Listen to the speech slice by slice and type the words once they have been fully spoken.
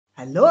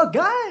Hello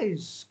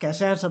guys,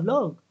 कैसे हैं सब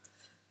लोग।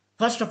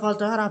 फर्स्ट ऑफ ऑल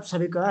तो यार आप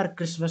सभी को यार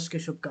क्रिसमस की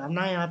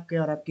शुभकामनाएं, आपके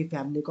और आपकी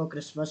फैमिली को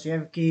क्रिसमस ईव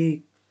की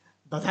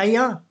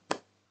बधाइयाँ।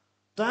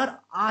 तो यार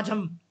आज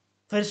हम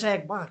फिर से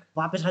एक बार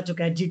वापस आ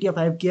चुके हैं GTA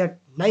 5 की एक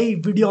नई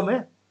वीडियो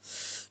में।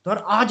 तो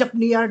यार आज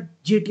अपनी यार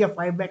GTA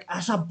 5 में एक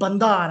ऐसा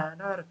बंदा आ रहा है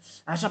ना यार,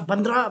 ऐसा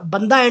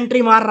बंदा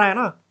एंट्री मार रहा है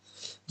ना,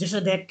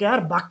 जिसे देख के यार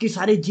बाकी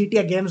सारी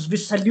GTA गेम्स भी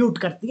सल्यूट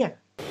करती हैं।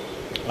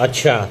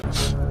 अच्छा,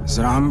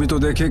 जरा हम भी तो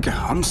देखें कि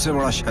हमसे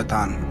बड़ा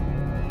शैतान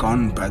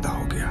कौन पैदा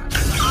हो गया।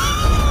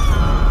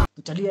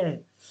 तो चलिए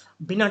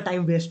बिना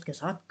टाइम वेस्ट के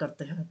साथ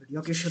करते हैं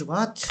वीडियो की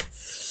शुरुआत।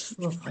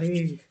 ओ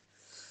भाई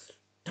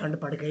ठंड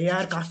पड़ गई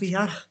यार काफी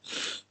यार,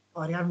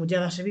 और यार मुझे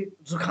वैसे भी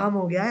जुकाम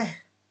हो गया है।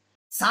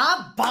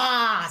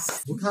 शाबाश।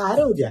 बुखार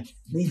हो जाए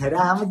नहीं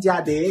हराम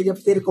जादे, जब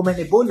तेरे को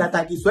मैंने बोला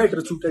था कि स्वेटर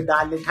स्वेटर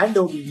डाल ले ठंड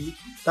होगी,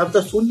 तब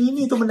तो सुनी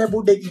नहीं तुमने,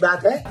 बूढ़े की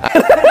बात है।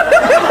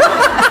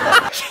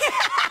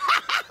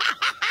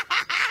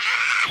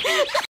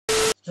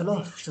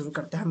 चलो शुरू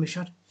करते हैं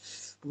मिशन।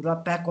 पूरा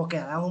पैक होके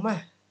आया हूँ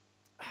मैं,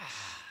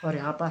 और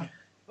यहाँ पर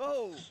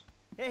Oh,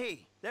 hey,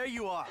 there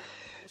you are.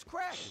 What's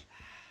cracking?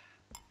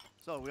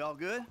 So, we all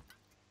good?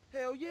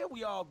 Hell yeah,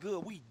 we all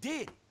good. We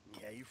did.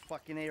 Yeah, you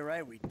fucking ain't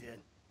right, we did.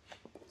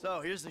 So,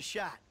 here's the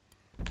shot.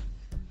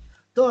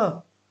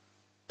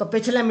 तो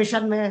पिछले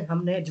मिशन में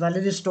हमने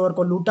ज्वेलरी स्टोर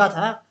को लूटा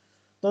था,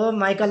 तो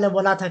Michael ने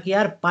बोला था कि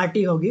यार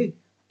पार्टी होगी,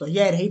 तो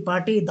ये रही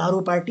पार्टी,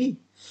 दारू पार्टी।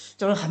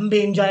 चलो हम भी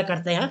एंजॉय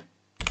करते हैं।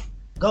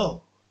 गो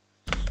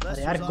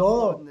अरे यार गो।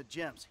 The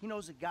gems. He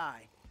knows a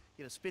guy.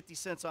 Get us 50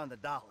 cents on the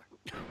dollar.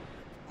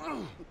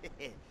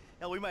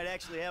 Hell, we might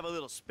actually have a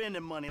little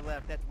spending money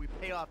left after we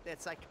pay off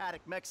that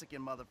psychotic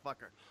Mexican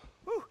motherfucker.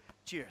 Whew.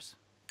 Cheers.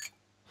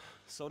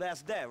 So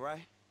that's that,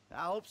 right?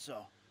 I hope so.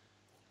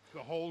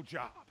 The whole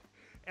job.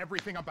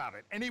 Everything about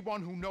it.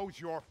 Anyone who knows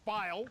your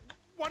file,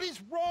 what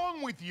is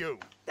wrong with you?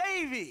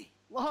 Davey!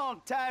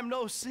 Long time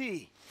no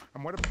see.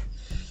 And what about...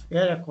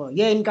 ये देखो,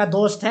 ये इनका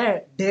दोस्त है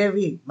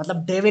Davy,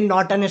 मतलब Devine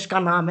Norton इसका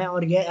नाम है,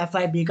 और ये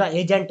FIB का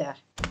एजेंट है।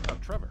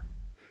 Trevor,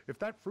 if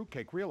that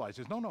fruitcake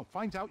realizes,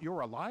 finds out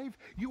you're alive,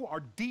 you are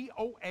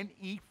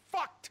DONE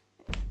fucked.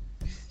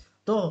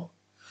 तो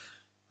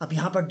अब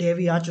यहाँ पर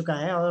डेवी आ चुका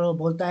है और वो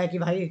बोलता है कि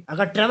भाई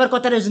अगर ट्रेवर को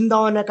तेरे जिंदा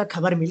होने का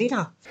खबर मिली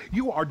ना,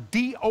 You are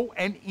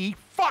DONE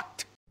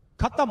fucked.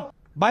 खत्म,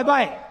 bye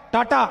bye,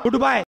 Tata, good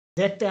bye.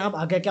 देखते हैं अब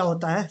आगे क्या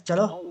होता है।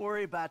 चलो। Don't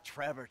worry about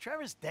Trevor.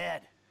 Trevor's dead.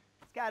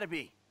 It's gotta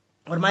be.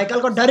 और माइकल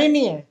को डर ही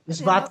नहीं है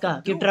इस बात का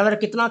कि ट्रेवर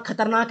कितना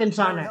खतरनाक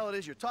इंसान है। What the hell it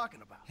is you're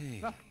talking about?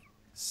 Hey,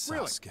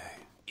 Sasuke.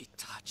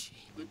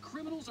 Itachi. The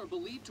criminals are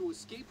believed to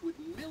escape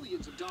with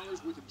millions of dollars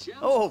worth of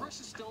gems, Oh.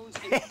 precious stones,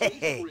 and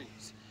case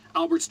rings.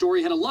 Albert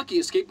Story had a lucky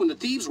escape when the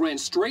thieves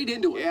ran straight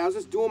into him. Yeah, I was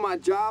just doing my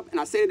job,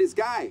 and I say to this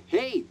guy,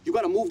 "Hey, you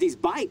gotta move these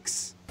bikes."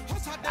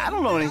 I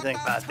don't know anything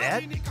about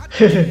that.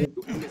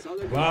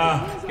 वाह,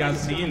 क्या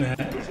scene है।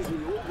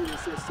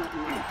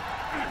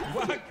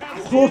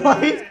 ओ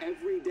भाई,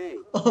 Every day.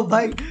 ओ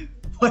भाई,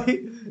 भाई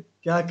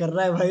क्या कर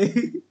रहा है भाई।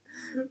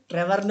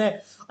 ट्रेवर ने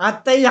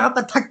आते ही यहाँ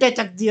पर फट्टे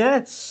चक दिए,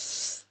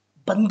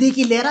 बंदी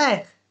की ले रहा है।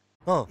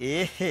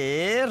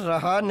 एहे,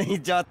 रहा नहीं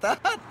जाता,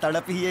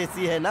 तड़प ही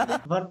ऐसी है ना।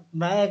 पर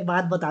मैं एक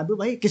बात बता दूं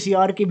भाई, किसी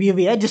और की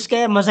बीवी है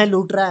जिसके मजे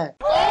लूट रहा है।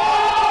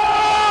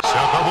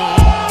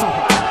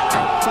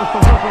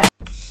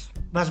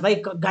 बस भाई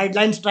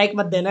गाइडलाइन स्ट्राइक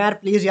मत देना यार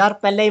प्लीज यार,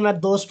 पहले ही मैं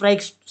 2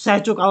 स्ट्राइक सह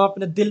चुका हूँ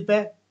अपने दिल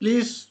पे,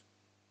 प्लीज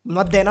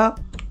मत देना।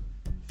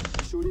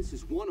 Sure, this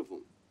is one of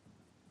them.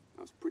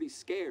 That was pretty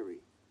scary.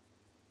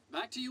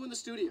 Back to you in the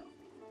studio.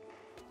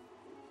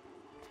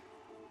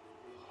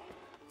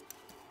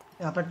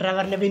 यहाँ पर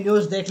ट्रेवर ने भी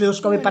न्यूज़ देख ली,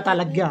 उसको भी पता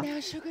लग गया।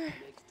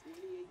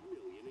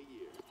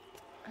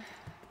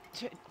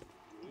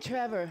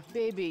 Trevor,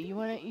 baby,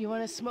 you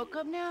wanna smoke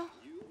up now?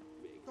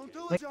 Don't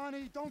do it,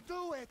 Johnny. Don't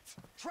do it.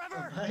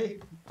 Trevor, भाई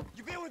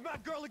you been with my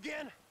girl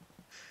again?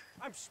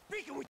 I'm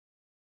speaking with.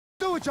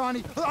 Do it,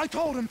 Johnny. I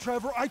told him,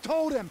 Trevor. I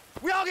told him.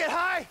 We all get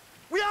high.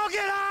 We all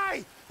get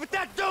high. But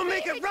that don't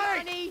make it right.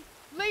 Johnny,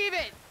 leave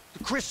it.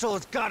 The crystal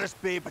has got us,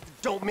 babe, but it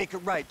don't make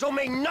it right. Don't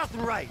make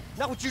nothing right.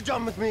 Not what you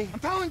done with me.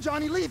 I'm telling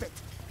Johnny, leave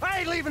it. I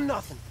ain't leaving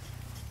nothing.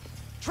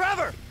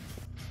 Trevor.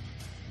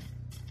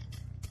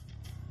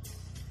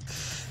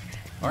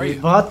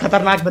 बहुत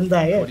खतरनाक बंदा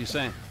है ये। What are you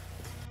saying?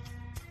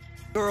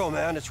 Girl,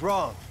 man, it's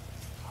wrong.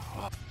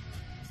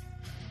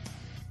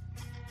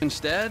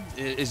 Instead,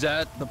 is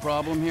that the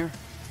problem here?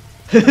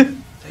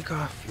 Take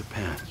off your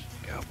pants,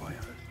 cowboy.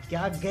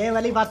 क्या गे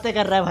वाली बातें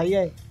कर रहा है भाई,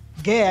 ये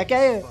गे है क्या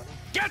ये?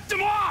 Get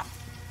them off!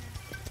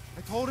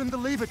 I told him to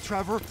leave it,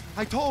 Trevor.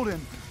 I told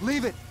him.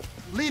 Leave it.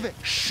 Leave it.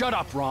 Shut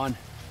up, Ron.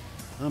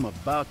 I'm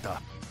about to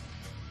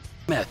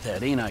met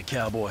that, ain't I,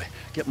 cowboy?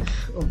 Get my...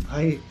 ओ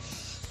भाई,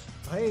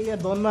 भाई ये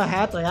दोनों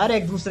है तो यार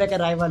एक दूसरे के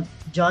राइवल,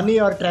 जॉनी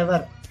और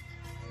ट्रेवर।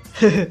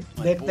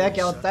 देखते हैं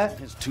क्या होता है।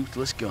 His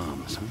toothless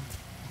gums, huh?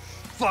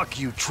 Fuck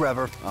you,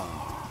 Trevor.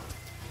 Oh,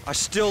 I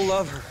still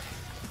love her.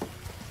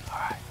 all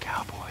right,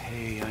 cowboy.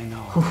 Hey, I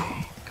know.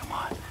 Hey, come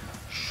on.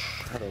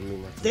 I don't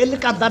mean that. दिल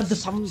का दर्द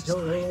समझो।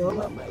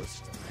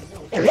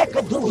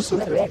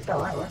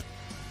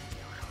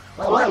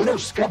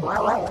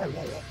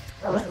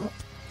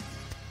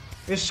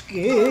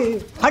 इसकी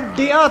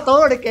हड्डियां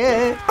तोड़ के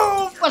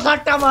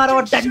पसाटा मारो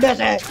डंडे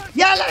से।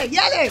 ये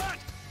ले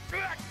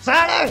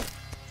साले।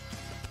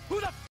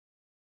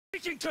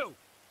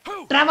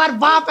 ट्रेवर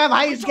बाप है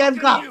भाई इस गेम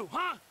का।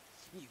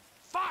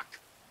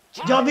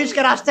 जो भी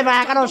इसके रास्ते में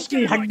आएगा ना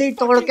उसकी हड्डी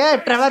तोड़ के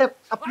ट्रेवर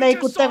अपने ही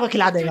कुत्ते को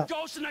खिला देगा।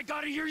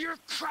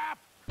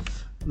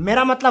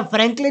 मेरा मतलब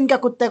फ्रैंकलिन के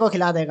कुत्ते को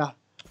खिला देगा।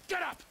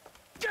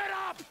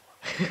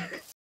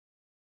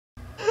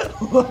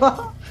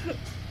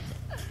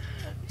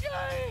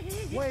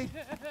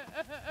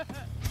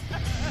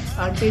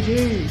 आंटी जी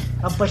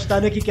अब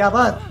पछताने की क्या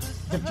बात,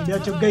 जब चिड़िया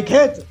चुग गई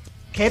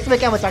खेत में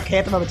क्या बचा,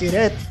 खेत में बची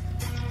रेत।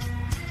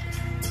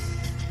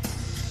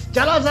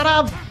 चलो जरा,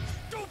 अब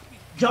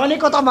जॉनी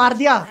को तो मार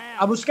दिया,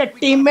 अब उसके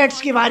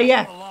टीममेट्स की बारी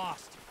है।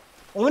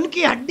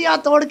 उनकी हड्डियां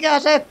तोड़ के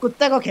ऐसे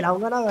कुत्ते को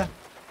खिलाऊंगा ना मैं।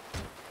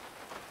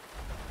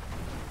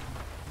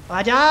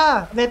 आजा,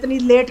 मैं इतनी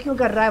लेट क्यों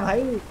कर रहा है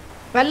भाई,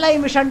 पहला ही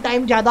मिशन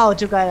टाइम ज्यादा हो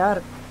चुका है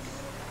यार।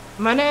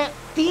 मैंने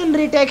 3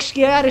 रीटेक्स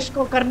किया यार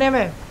इसको करने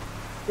में,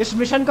 इस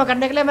मिशन को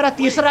करने के लिए मेरा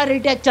तीसरा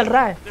रीटेक चल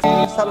रहा है।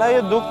 साला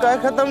ये दुख का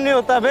खत्म नहीं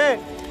होता बे।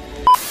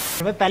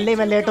 पहले ही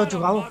मैं लेट हो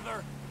चुका हूँ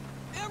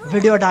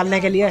वीडियो डालने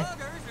के लिए।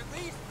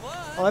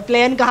 और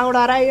प्लेन कहाँ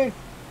उड़ा रहा है ये,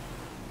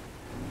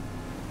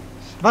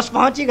 बस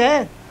पहुंच ही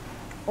गए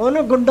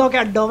उन गुंडों के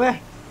अड्डों में।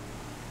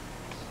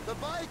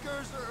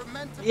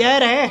 ये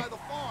रहे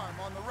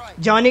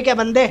जॉनी के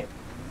बंदे।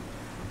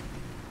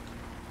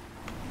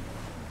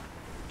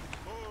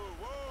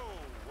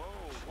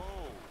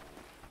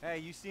 Hey,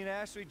 you seen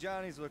Ashley?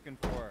 Johnny's looking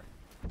for her.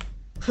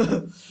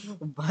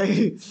 भाई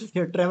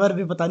ये ट्रेवर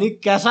भी पता नहीं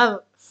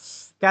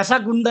कैसा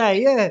गुंडा है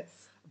ये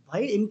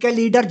भाई। इनके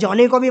लीडर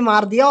जॉनी को भी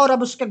मार दिया और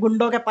अब उसके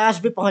गुंडों के पास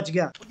भी पहुंच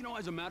गया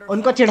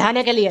उनको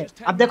चिढ़ाने के लिए।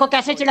 अब देखो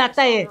कैसे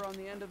चिढ़ाता है ये।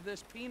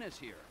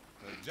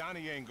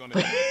 Johnny ain't gonna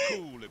be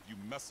cool if you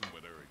messing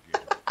with her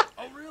again.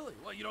 Oh, really?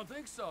 Well, you don't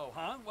think so,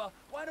 huh? Well,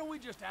 why don't we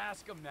just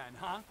ask him then,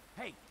 huh?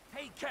 Hey,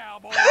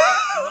 cowboy,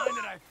 you mind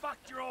that I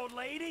fucked your old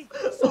lady?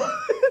 So,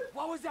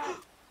 what was that?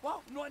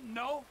 Well,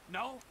 no,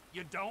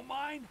 you don't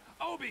mind?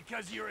 Oh,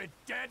 because you're a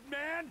dead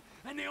man?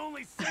 And the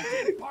only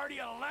sentient part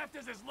you left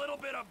is this little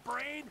bit of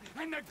brain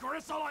and the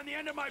gristle on the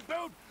end of my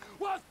boot?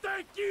 Well,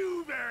 thank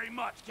you very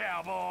much,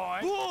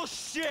 cowboy.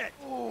 Bullshit!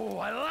 Oh,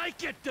 I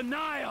like it,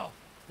 denial.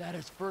 That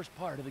is first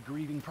part of the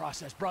grieving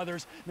process,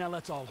 brothers. Now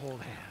let's all hold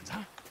hands,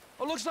 huh?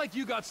 Oh, looks like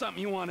you got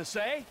something you want to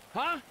say,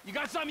 huh? You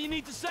got something you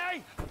need to say?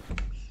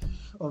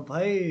 Oh,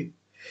 भाई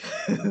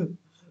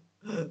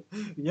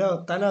ये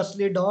होता ना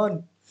असली don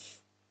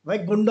भाई।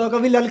 गुंडों को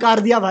भी ललकार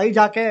दिया भाई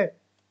जाके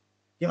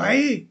कि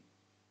भाई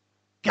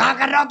क्या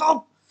कर रहे हो तुम,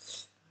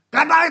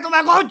 करना है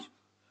तुम्हें कुछ,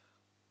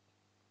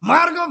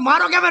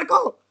 मारोगे मेरे को,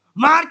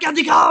 मार क्या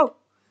दिखाओ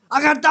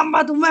अगर दम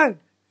है तुम्हें।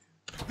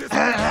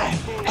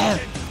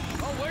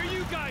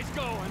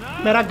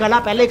 मेरा गला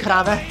पहले ही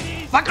खराब है,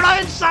 पकड़ो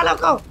इन सालों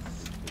को,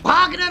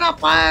 भागने ना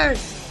पाए।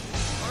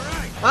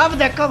 अब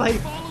देखो भाई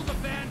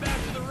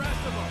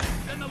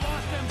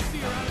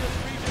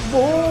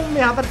बूम,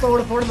 यहाँ पर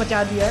तोड़ फोड़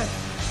मचा दिया है।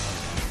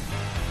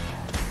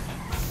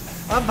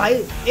 अब भाई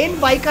इन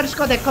बाइकर्स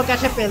को देखो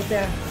कैसे पेलते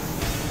हैं।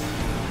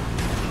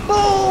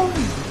 बूम,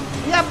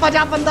 ये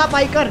बजा बंदा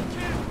बाइकर,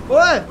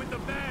 ओए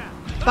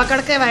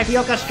पकड़ के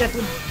बैठियो कस के,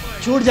 तुम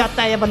छूट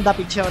जाता है ये बंदा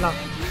पीछे वाला।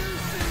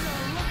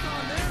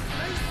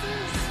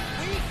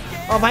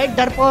 और भाई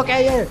डरपोक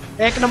है ये,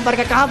 1 नंबर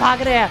के, कहाँ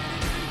भाग रहे हैं।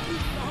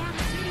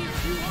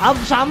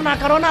 अब सामना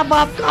करो ना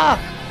बाप का,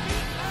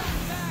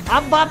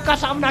 अब बाप का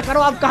सामना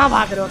करो, अब कहाँ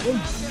भाग रहे हो तुम।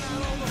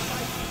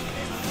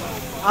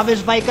 अब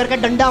इस बाइकर का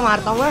डंडा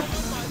मारता हूँ मैं,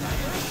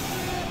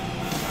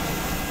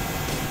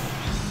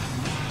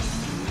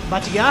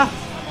 बच गया।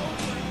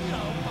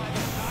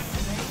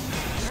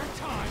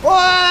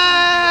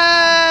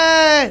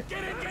 ओए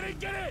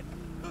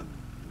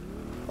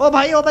ओ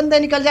भाई वो बंदे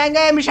निकल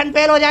जाएंगे, मिशन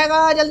फेल हो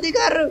जाएगा, जल्दी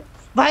कर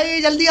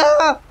भाई, जल्दी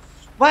आ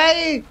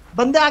भाई।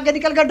 बंदे आगे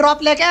निकल कर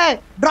ड्रॉप लेके,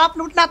 ड्रॉप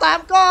लूटना था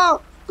हमको,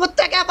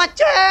 कुत्ते के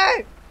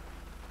बच्चे।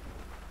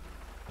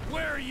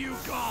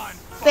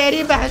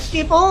 तेरी बहस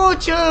की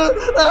पूछ।